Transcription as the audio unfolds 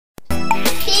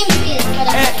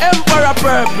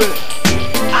Empire Purple.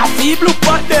 I T-Blup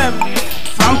at them.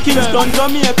 From Kingston,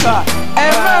 Jamaica.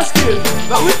 Skillz,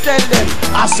 but we tell them,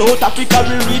 a South Africa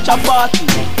will reach a party.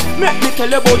 Make me tell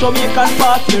you about Jamaican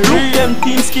party. Look them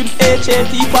team skip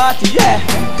HAT party, yeah.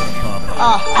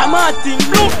 I'm a team,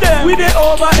 look them. We dey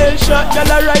over L shot, y'all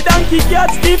a ride and kick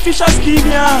yard, Steve Fisher scheme,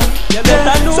 yeah. You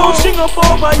better know. So string up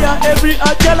over, yeah. Every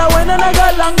hot y'all a wine and a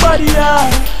got long body,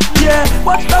 yeah. Yeah,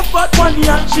 watch the fat one,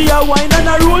 yeah. She a wine and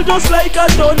a roll just like a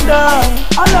thunder.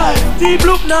 Alright,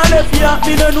 T-Blup now left, yeah.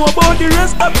 Me don't know about the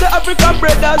rest of the African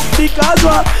brothers because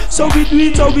what? So we do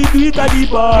it at the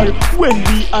bar. When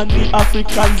we and the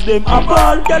Africans them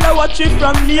apart. Girl I watch it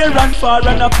from near and far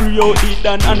and I pray out it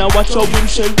and I watch how him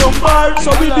shell down bar.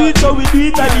 So we do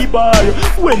it at the bar.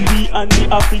 When we and the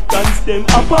Africans them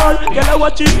apart. Girl I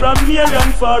watch it from near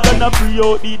and far and I pray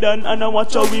out it and I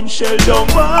watch how him shell down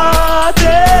bar.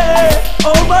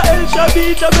 Over El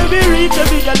Shabita, baby, reach a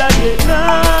big girl again.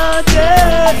 Naughty,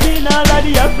 in all of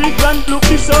the African look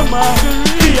this summer.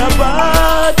 Be a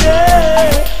party.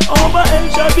 Over El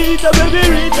Shabita, baby,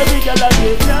 reach a big girl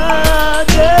again.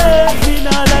 Naughty, in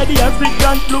all of the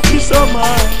African look this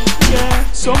summer. Yeah.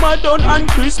 Summer done and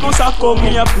Christmas I come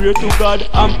me a pray to God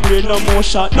and pray no more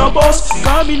shot no bus.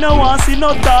 Cause me no want see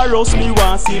no taros, me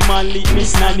want see man lick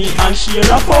Miss Nanny and share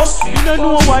a fuss. We no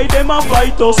know why them a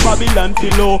fight us. Babylon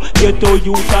pillow, ghetto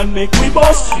youth and make we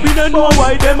bust. We no know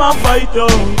why them a fight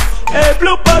us. Hey,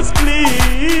 bloopers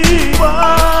clean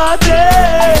party.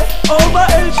 Over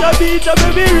El Shabita,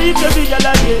 baby, reach a big girl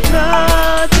again.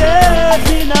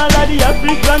 Naughty, in all of the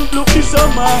African look this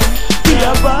summer. Be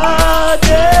a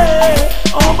party.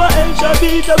 Over El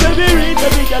Shabita, baby, reach a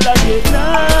big girl again.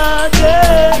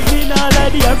 Naughty, in all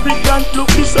of the African look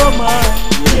this summer.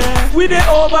 Yeah, we dey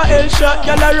over El Shot,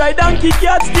 y'all a ride and kick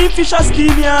yard, Steve Fisher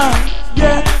scheme, yeah.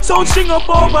 Yeah, sound string up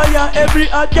over, yeah. Every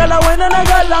hot girl a wine and a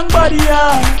got long body,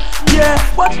 yeah.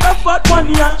 Yeah, watch the fat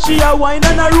one, yeah. She a wine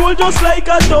and a roll just like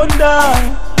a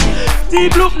thunder.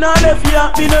 T-Blup now left,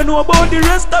 yeah. Me no know about the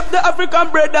rest of the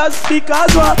African brothers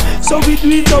because what? So we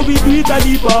do it at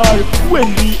the bar.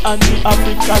 When we and the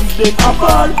Africans them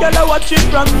apart. Girl I watch it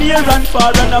from near and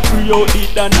far and I pray out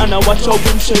it and I watch how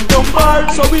him shell down bar.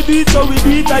 So we do it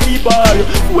at the bar.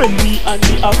 When we and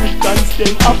the Africans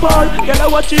them apart. Girl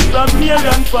I watch it from near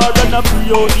and far and I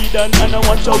pray out it and I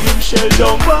watch how him shell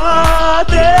down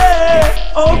party.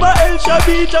 Over El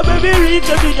Shabita, baby,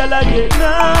 reach a big girl again.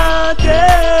 Naughty.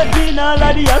 In all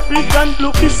of the African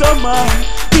look this summer.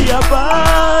 Be a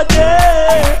party.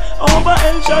 Over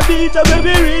El Shabita,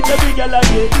 baby, reach a big girl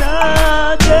again.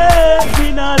 Naughty.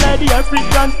 In all of the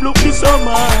African look this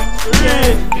summer.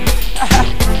 Yeah.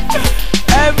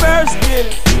 Ever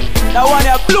Skillz. That one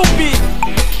ya Blup it.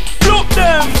 Blup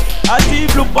them. I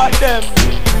T-Blup at them.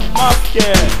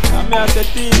 Mafia. I mean I say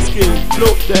team Skillz.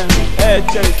 Blup them.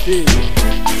 HLT.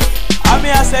 I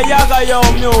mean I say Yaga your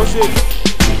music.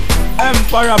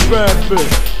 Empire Purple.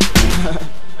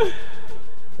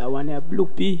 That one here,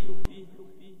 Blup.